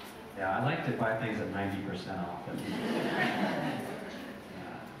 Yeah. Yeah, I like to buy things at 90% off.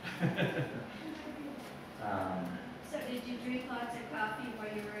 Yeah. So did you drink lots of coffee while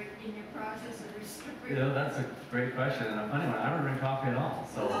you were in your process of restoring? You know, that's a great question and a funny one. I don't drink coffee at all,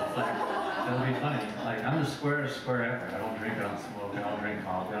 so it's like, it'll be funny. Like, I'm the squarest square ever. I don't drink, I don't smoke, I don't drink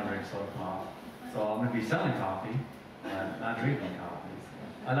coffee, I don't drink soda pop. So I'm gonna be selling coffee, but not drinking coffee.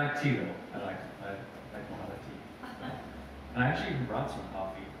 So. I like tea though. I like a lot of tea. So. And I actually even brought some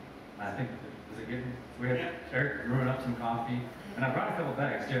coffee. I think, was it good? We had Eric brewing up some coffee. And I brought a couple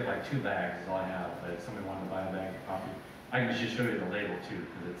bags too. I have like 2 bags is all I have. But if somebody wanted to buy a bag of coffee, I can just show you the label too,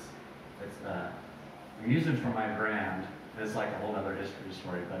 because I'm using it for my brand. It's like a whole other history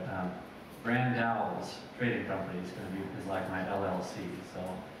story, but brand Dalles Trading Company is like my LLC. So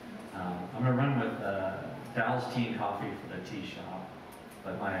I'm gonna run with Dalles Tea and Coffee for the tea shop,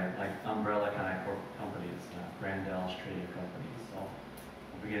 but my like umbrella kind of corporate company is brand Dalles Trading Company. So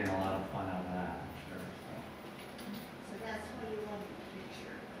we'll be getting a lot of fun out of that, I'm sure. So that's why you want a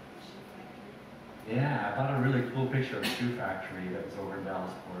picture of the shoe factory? Yeah, I bought a really cool picture of a shoe factory that was over in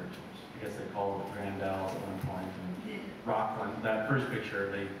Dallasport. I guess they called it Grand Dalles at one point. And Rockland, that first picture,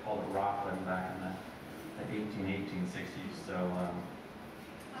 they called it Rockland back in the 1860s. So, How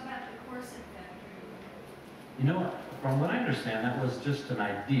about the corset factory? you know, from what I understand, that was just an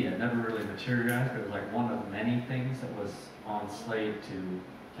idea. It never really materialized. It was like one of many things that was on slate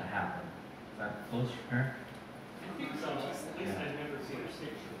to happen. Is that close, Eric? I think so, at least I've never seen a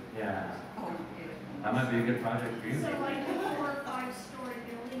picture. Yeah. Oh, That might be a good project for you. So like the 4 or 5 story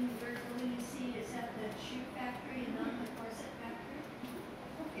building, the third building you see, is that the shoe factory and not the corset factory?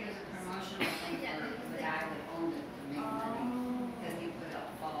 it was a promotional thing for the guy that owned it to make money, because he put up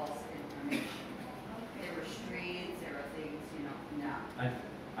false information. There were streets, there were things, no.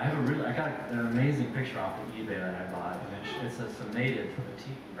 I got an amazing picture off of eBay that I bought, and it's some native for the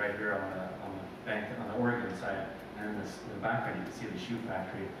tiki right here on the bank on the Oregon side, and in the background you can see the shoe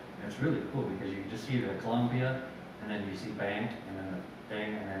factory, and it's really cool because you can just see the Columbia, and then you see bank, and then the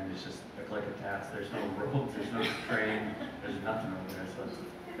thing, and then it's just a click of tats. There's no rope, there's no train, there's nothing over there, so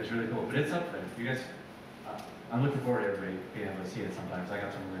it's really cool. But it's up there. You guys, I'm looking forward to everybody being able to see it sometimes. I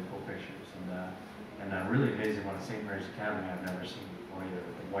got some really cool pictures, and a really amazing one at St. Mary's Academy I've never seen before either,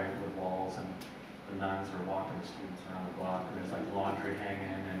 with the white wood walls and the nuns are walking the students around the block, and there's like laundry hanging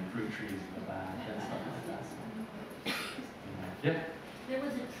and fruit trees in the back and stuff like that. So, yeah. There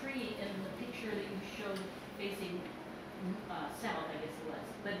was a tree in the picture that you showed facing south, I guess it was,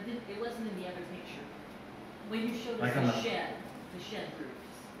 but it wasn't in the other picture. When you showed us Like on the the- shed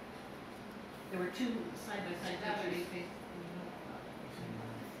roofs, there were 2 side-by-side That would pictures. be-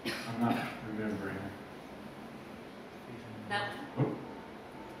 I'm not remembering. That, Oh,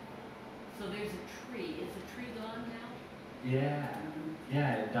 so there's a tree. Is the tree gone now?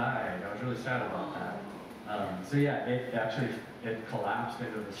 yeah, it died. I was really sad about that. So yeah, it collapsed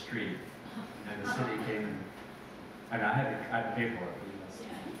into the street, and the city came and I had to pay for it.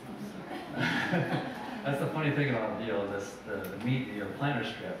 But, that's the funny thing about the deal. The planter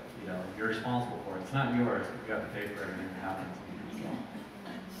strip. You're responsible for it. It's not yours. But you have to pay for everything that happens. So,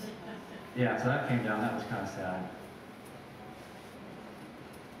 yeah, so that came down. That was kind of sad.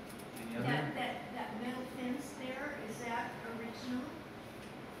 Any other? That metal fence there, is that original?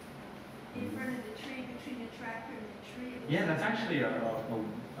 In front of the tree, between the tractor and the tree? Yeah, that's actually a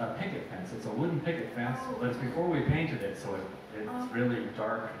picket fence. It's a wooden picket fence, Oh. but it's before we painted it, so it's really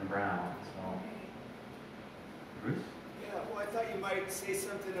dark and brown. So, Okay. Bruce? Yeah, well, I thought you might say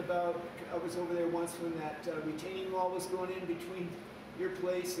something about, I was over there once when that retaining wall was going in between your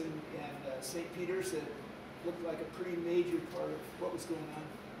place and St. Peter's. That looked like a pretty major part of what was going on.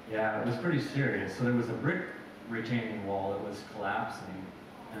 Yeah, it was pretty serious. So there was a brick retaining wall that was collapsing,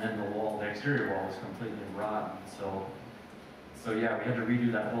 and then the exterior wall was completely rotten. So yeah, we had to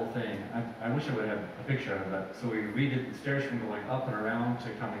redo that whole thing. I wish I would have a picture of it. So we redid the stairs from going up and around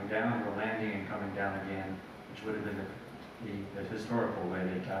to coming down, the landing and coming down again, which would have been the historical way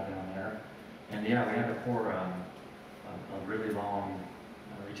they got down there. And yeah, we had to pour a really long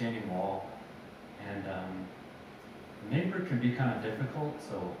retaining wall. And the neighbor can be kind of difficult,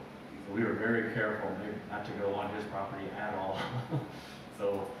 so we were very careful not to go on his property at all.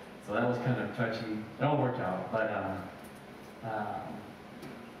 so that was kind of touchy. It all worked out, but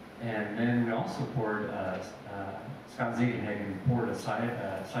and then we also poured Scott Ziegenhagen poured a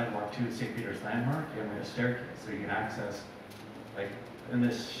sidewalk to St. Peter's Landmark, and we had a staircase so you can access, like in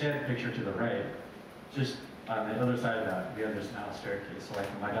this shed picture to the right, just on the other side of that, we had this now staircase. So like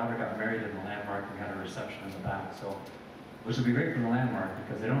when my daughter got married in the landmark, we had a reception in the back. So, which would be great for the landmark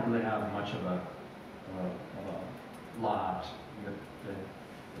because they don't really have much of a lot. The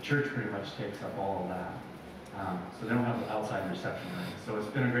church pretty much takes up all of that. So they don't have the outside reception room. So it's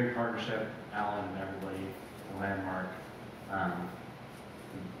been a great partnership, Alan and everybody, the landmark.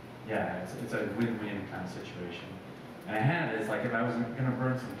 Yeah, it's a win-win kind of situation. And I had it's like if I was going to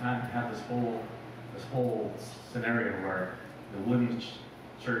burn some time to have this whole scenario where the wooden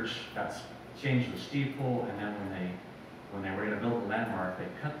church got changed to steeple, and then when they were going to build the landmark, they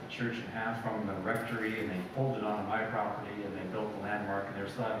cut the church in half from the rectory, and they pulled it onto my property, and they built the landmark, and they were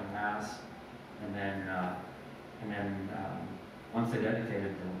still having mass. And then once they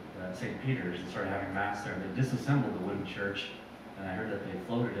dedicated the St. Peter's and started having mass there, they disassembled the wooden church, and I heard that they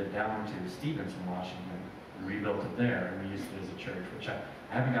floated it down to Stevenson, Washington, and rebuilt it there, and we used it as a church, which I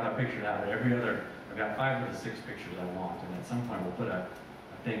haven't got a picture of that, but I've got 5 of the 6 pictures I want, and at some point we'll put a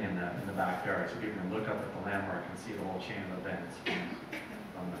thing in the backyard so people can look up at the landmark and see the whole chain of events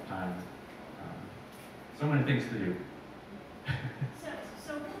from the time. So many things to do.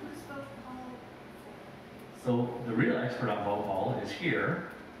 So what was Vote Hall for? So the real expert on Vote Hall is here.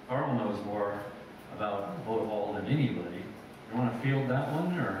 Carl knows more about Vote Hall than anybody. You want to field that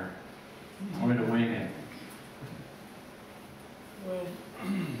one, or want me to wing it? Well,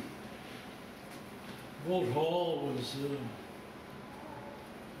 Vote Hall was,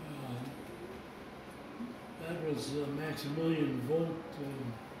 that was Maximilian Vogt.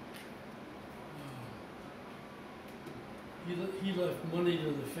 He left money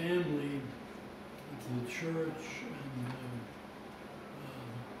to the family, to the church, and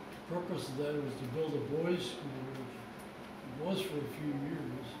the purpose of that was to build a boys' school, which it was for a few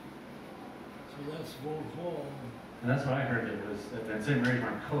years. So that's Vote Hall. And that's what I heard. It was that St. Mary's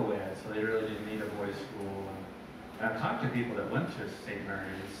weren't co-ed, so they really didn't need a boys' school. And I've talked to people that went to St.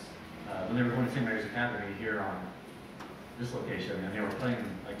 Mary's when they were going to St. Mary's Academy here on this location, and they were playing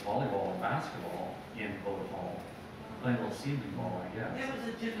like volleyball and basketball in Vote Hall, playing a little seedling ball, I guess. There was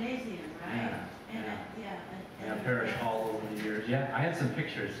a gymnasium, right? Yeah, parish hall over the years. Yeah, I had some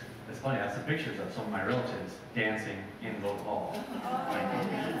pictures. It's funny, I had some pictures of some of my relatives dancing in Vote Hall.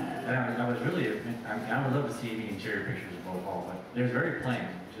 And I was really, I would love to see any interior pictures of Vote Hall, but it was very plain,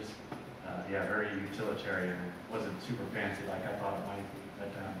 just, yeah, very utilitarian. It wasn't super fancy like I thought it might be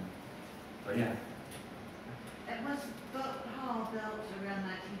at that time. But yeah. It was Vote Hall built around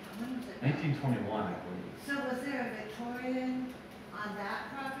 1920. 1921, I believe. So was there a Victorian on that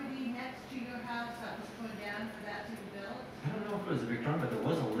property next to your house that was torn down for that to be built? I don't know if it was a Victorian, but there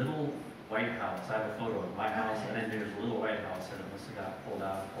was a little white house. I have a photo of my house, and then there's a little White House that must have got pulled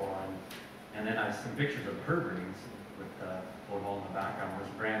out for one. And then I have some pictures of Herbrings with Vote Hall in the background. It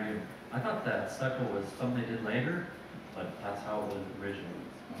was brand new. I thought that stucco was something they did later, but that's how it was originally.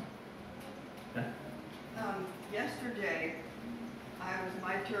 Yeah. Yesterday, I was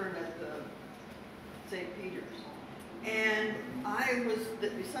my turn at the St. Peter's, and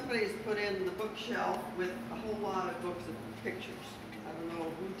somebody's put in the bookshelf with a whole lot of books of pictures. I don't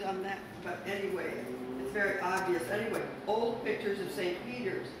know who done that, but anyway, it's very obvious. Anyway, old pictures of St.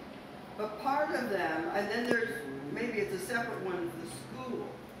 Peter's, but part of them, and then maybe it's a separate one for the school.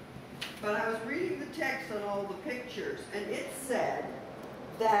 But I was reading the text on all the pictures, and it said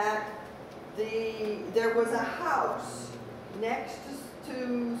that there was a house next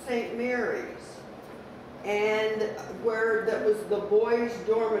to St. Mary's, and that was the boys'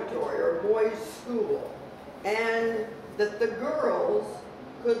 dormitory or boys' school, and that the girls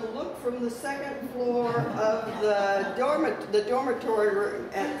could look from the second floor of the dormitory room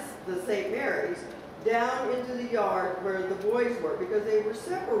at the St. Mary's down into the yard where the boys were, because they were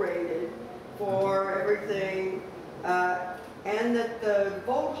separated for everything, and that the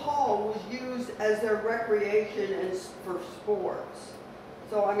Vote Hall was used as their recreation and for sports.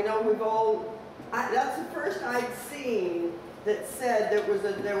 So I mean, that's the first I'd seen that said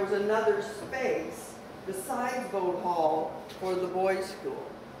there was another space besides Vote Hall for the boys' school.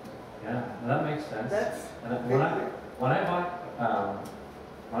 Yeah, well, that makes sense. That's when I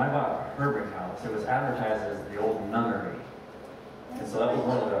bought Herbring House, it was advertised as the old nunnery, and so that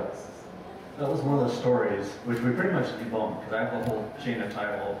was one of the stories which we pretty much debunked, because I have the whole chain of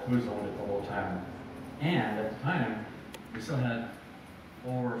title of who's owned it the whole time. And at the time, we still had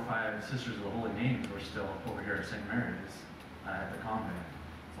 4 or 5 Sisters of the Holy Names were still over here at St. Mary's at the convent.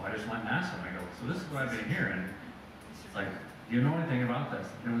 So I just went and asked them. I go, so this is what I've been hearing. It's like, do you know anything about this?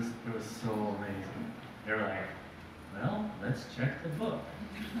 It was so amazing. They were like, well, let's check the book.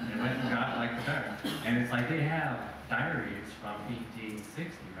 They went and got like the diary. And it's like they have diaries from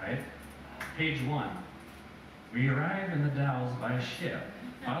 1860, right? Page 1. We arrive in the Dalles by ship.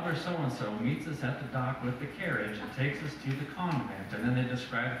 Father so-and-so meets us at the dock with the carriage and takes us to the convent. And then they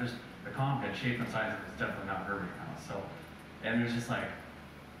describe the convent shape and size. It's definitely not Herbring House. So, and it was just like,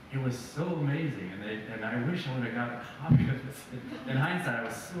 it was so amazing. And I wish I would have got a copy of this. In hindsight, I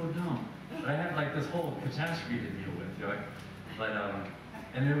was so dumb. But I had like this whole catastrophe to deal with, you know. But,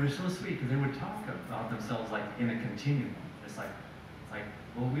 and it was so sweet because they would talk about themselves like in a continuum. It's like,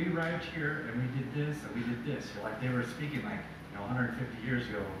 well, we arrived here and we did this and we did this. Like they were speaking like, 150 years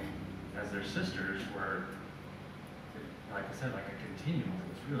ago, as their sisters were, like I said, like a continuum. It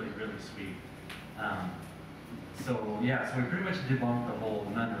was really, really sweet. So we pretty much debunked the whole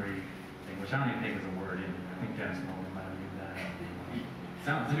nunnery thing, which I don't even think is a word. I think Dennis Nolan might have made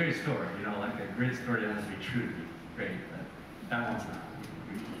that up. It's a great story, like a great story that has to be true to be great, but that one's not.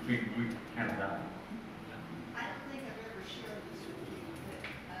 We handled that one. I don't think I've ever shared this with you,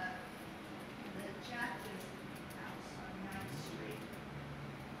 but the Jackson house on 9th Street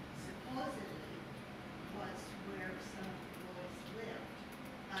supposedly was where some of the boys lived.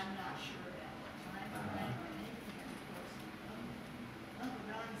 I'm not sure at what time or anything, of course. Uncle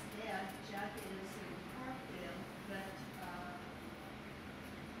Ron's dad, Jack, is in Parkdale, but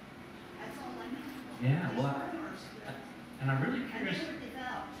that's all I know. Yeah, There's well, rumors that- and I'm really and curious. they were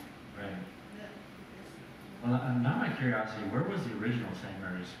devout. Right. The- Well, now my curiosity, where was the original St.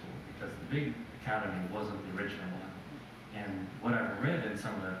 Mary's School? Because the big academy wasn't the original one. And what I've read in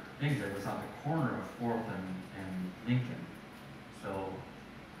some of the things, it was on the corner of 4th and Lincoln. So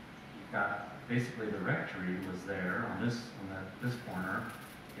you've got basically the rectory was there on this corner.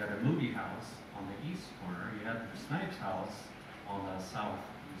 You had a movie house on the east corner. You had the Snipes house on the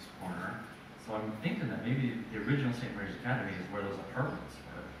southeast corner. So I'm thinking that maybe the original St. Mary's Academy is where those apartments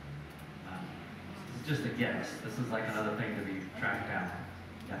were. It's just a guess. This is like another thing to be tracked down.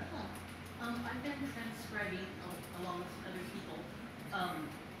 Yeah. I've been transcribing along with other people,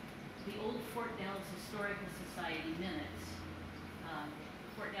 the old Fort Dalles Historical Society minutes.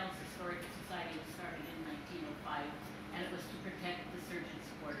 Fort Dalles Historical Society was started in 1905, and it was to protect the surgeons'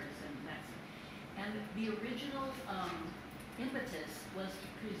 quarters, and the original impetus was to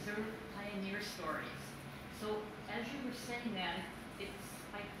preserve pioneer stories. So as you were saying that,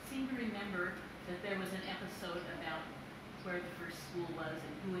 I seem to remember that there was an episode about where the first school was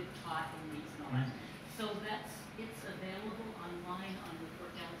and who had taught in these and all that. So it's available online on the Fort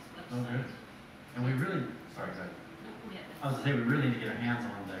Dalles website. Oh, good. And we really, sorry, go ahead. No, go ahead. I was saying we really need to get our hands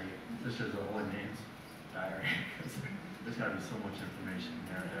on the Sisters of Holy Names diary. There's got to be so much information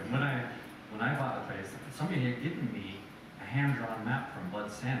there. And when I bought the place, somebody had given me a hand-drawn map from Bud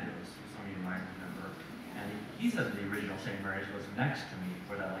Sanders, who some of you might remember, and he said the original St. Mary's was next to me,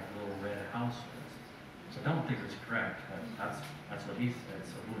 where that like little red house was. So I don't think it's correct, but that's what he said.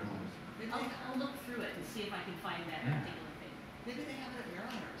 So who knows? I'll look through it and see if I can find that Yeah. particular thing. Maybe they have it at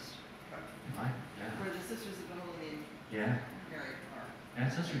Maryhurst, Right? Yeah. where the Sisters of the Holy Yeah. Mary are.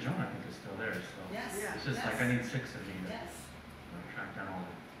 And Sister Joan, I think, is still there. So Yes. it's just like I need 6 of you to Yes. track down all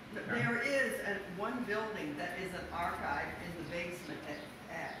the. There is one building that is an archive in the basement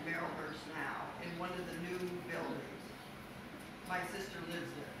at Maryhurst now, in one of the new buildings. My sister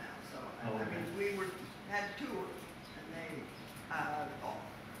lives there now, so, Oh, I okay. mean, we had tours, and they,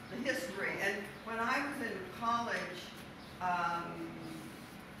 the history, and when I was in college,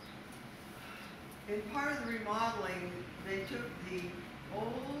 in part of the remodeling, they took the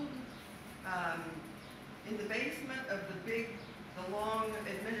old, in the basement of the long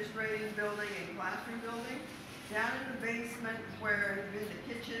administrative building and classroom building, down in the basement where had been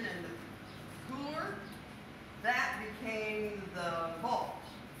the kitchen and the cooler, that became the vault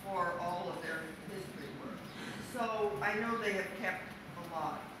for all of their history work. So I know they have kept a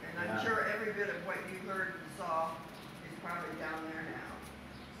lot, and I'm Yeah. sure every bit of what you heard and saw is probably down there now.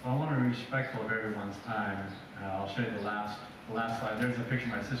 Well, I want to be respectful of everyone's time. I'll show you the last slide. There's a picture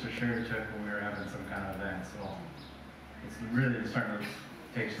my sister Sherry took when we were having some kind of event. So it's really starting to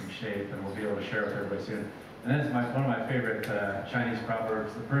take some shape, and we'll be able to share with everybody soon. And this is one of my favorite Chinese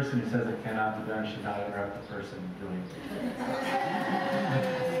proverbs: the person who says it cannot be done should not interrupt the person doing it.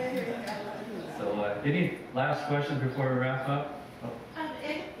 So any last questions before we wrap up? Oh.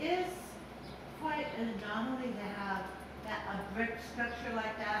 It is quite an anomaly to have a brick structure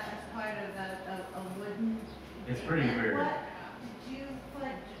like that as part of a wooden. It's pretty and weird.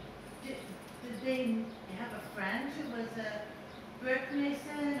 Did they have a friend who was a brick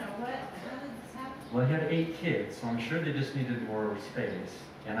mason, or what? How did this happen? Well, he had 8 kids, so I'm sure they just needed more space.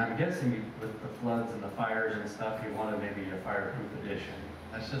 And I'm guessing with the floods and the fires and stuff, he wanted maybe a fireproof addition.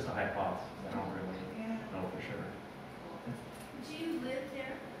 That's just a hypothesis. I don't really know for sure. Do you live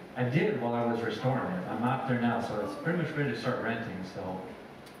there? I did while I was restoring it. I'm not there now, so it's pretty much ready to start renting. So,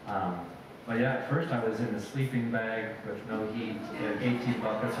 but yeah, at first I was in a sleeping bag with no heat and 18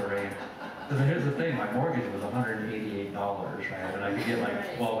 buckets of rain. Because here's the thing, my mortgage was $188, right? And I could get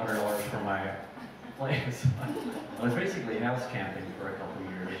like $1,200 for my place. I was basically house camping for a couple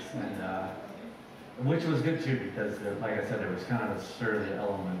of years, and which was good too, because like I said, there was kind of a surly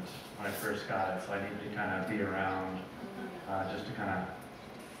element when I first got it, so I needed to kind of be around just to kind of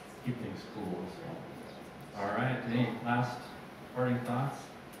keep things cool. So. All right, any last parting thoughts?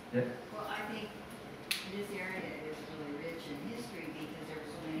 Yep. Well, I think this area is really rich in history because there were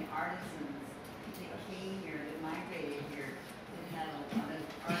so many artisans that came here, that migrated here, that had a lot of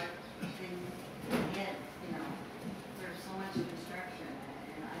art things, and yet, you know, there's so much construction,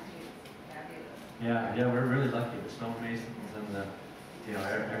 and I think it's fabulous. Yeah, we're really lucky. The stonemasons and the, you know,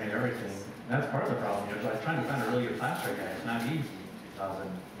 I mean everything. That's part of the problem. You know, I was trying to find a really good plaster guy. It's not easy in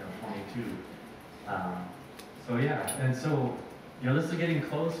 2022. So yeah, and so, you know, this is getting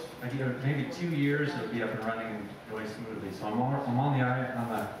close. Like, you know, maybe 2 years it'll be up and running and going smoothly. So I'm on the eye.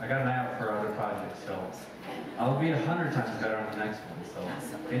 I got an eye out for other projects. So I'll be 100 times better on the next one. So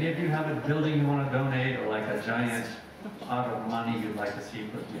any of you have a building you want to donate, or like a giant pot of money you'd like to see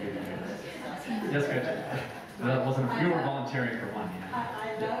put together? Yes, Gretchen. That wasn't. You were volunteering for money. I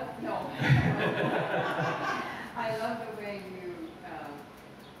love I love the way you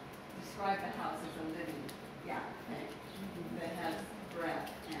describe the house as a living thing that has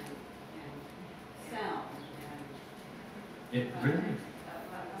breath and sound and It really.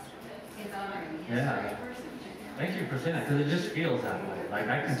 It's honoring the Yeah. historic person. Thank you for saying that, because it just feels that way. Like,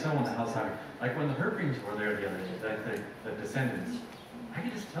 I can tell when the house, like when the Herbrings were there the other day, like the descendants, I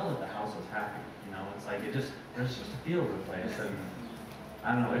could just tell that the house was happy. You know, it's like there's just a feel to the place, and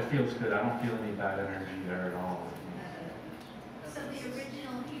I don't know, it feels good. I don't feel any bad energy there at all. So the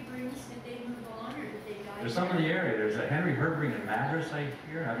original Hebrings, did they move on or did they die? There's some in the area. There's a Henry Herbring in Madras, I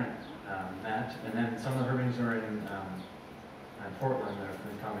hear. I haven't met. And then some of the Herbrings are in Portland that have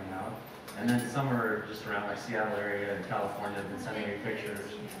been coming out. And then some are just around like Seattle area and California have been sending me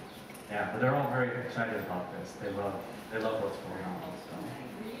pictures. Yeah, but they're all very excited about this. They love what's going on. So.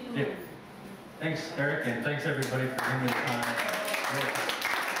 Yeah. Thanks, Eric, and thanks everybody for giving me the time.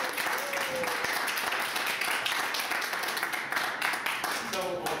 So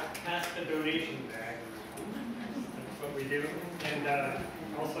we'll pass the donation bag. That's what we do. And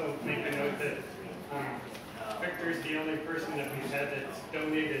also make a note that Victor's the only person that we've had that's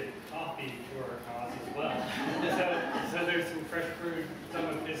donated coffee to our cause as well. So there's some fresh brewed, some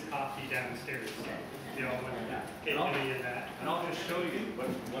of his coffee downstairs. So you don't want to get any of that. And I'll just show you what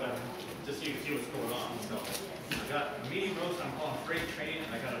I'm, just so you can see what's going on. So I got a medium roast I'm calling Freight Train, and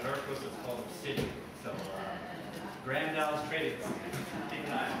I got a dark roast that's called City. So Grand Dalles Trading. Take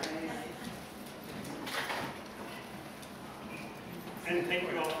time. And thank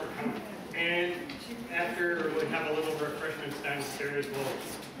you all for coming. And after we have a little refreshments downstairs,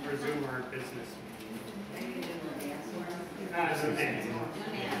 we'll resume our business. Okay.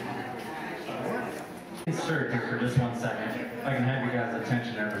 Insert here for just 1 second. If I can have you guys'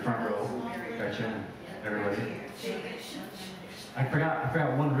 attention there in the front row. Gretchen, everybody. I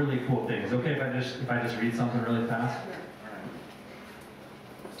forgot one really cool thing. Is it okay if I just read something really fast?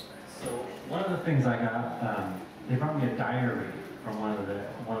 So one of the things I got, they brought me a diary from one of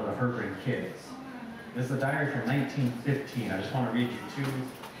the Herbring kids. This is a diary from 1915. I just want to read you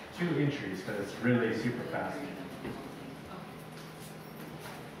two entries because it's really super fascinating.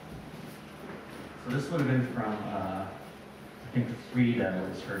 So this would have been from, I think Frida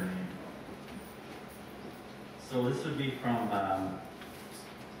was her name. So this would be from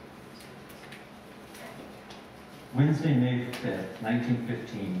Wednesday, May 5th,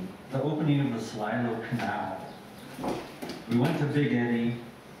 1915, the opening of the Slilo Canal. We went to Big Eddy,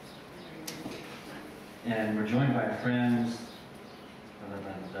 and we're joined by friends.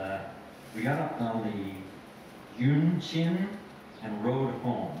 We got up on the Yunchin and rode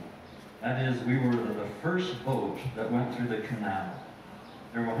home. That is, we were the first boat that went through the canal.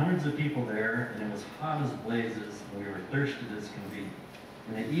 There were hundreds of people there, and it was hot as blazes, and we were thirsty as can be.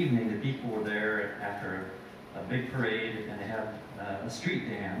 In the evening, the people were there after a big parade, and they had a street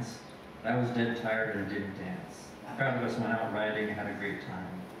dance. I was dead tired and didn't dance. A crowd of us went out riding and had a great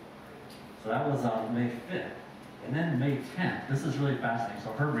time. So that was on May 5th. And then May 10th, this is really fascinating.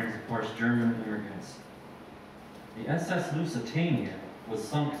 So Herbrings, of course, German immigrants. The SS Lusitania was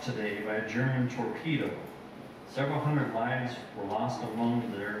sunk today by a German torpedo. Several hundred lives were lost among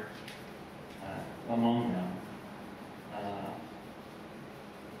them.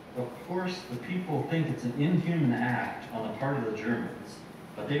 Of course, the people think it's an inhuman act on the part of the Germans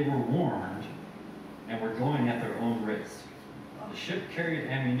but they were warned and were going at their own risk. The ship carried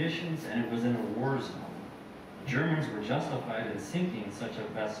ammunitions and it was in a war zone. The Germans were justified in sinking such a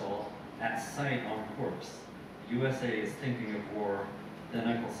vessel at sight on course. The USA is thinking of war. Then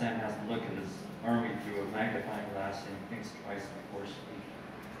Uncle Sam has to look at his army through a magnifying glass and thinks twice before speaking.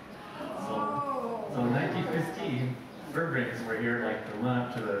 So in 1915, Herbrings were here like the run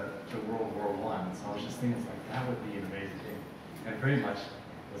up to World War I. So I was just thinking, like, that would be an amazing thing. And pretty much,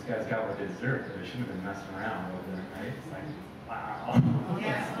 those guys got what they deserved. They shouldn't have been messing around over there, right? It's like, wow.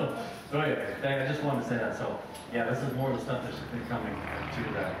 Yeah. So anyway, I just wanted to say that. So yeah, this is more of the stuff that's been coming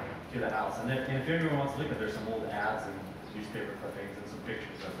to the house. And if anyone wants to look at, there's some old ads and newspaper clippings and some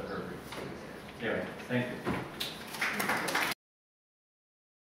pictures of the Herbrings. Anyway, thank you.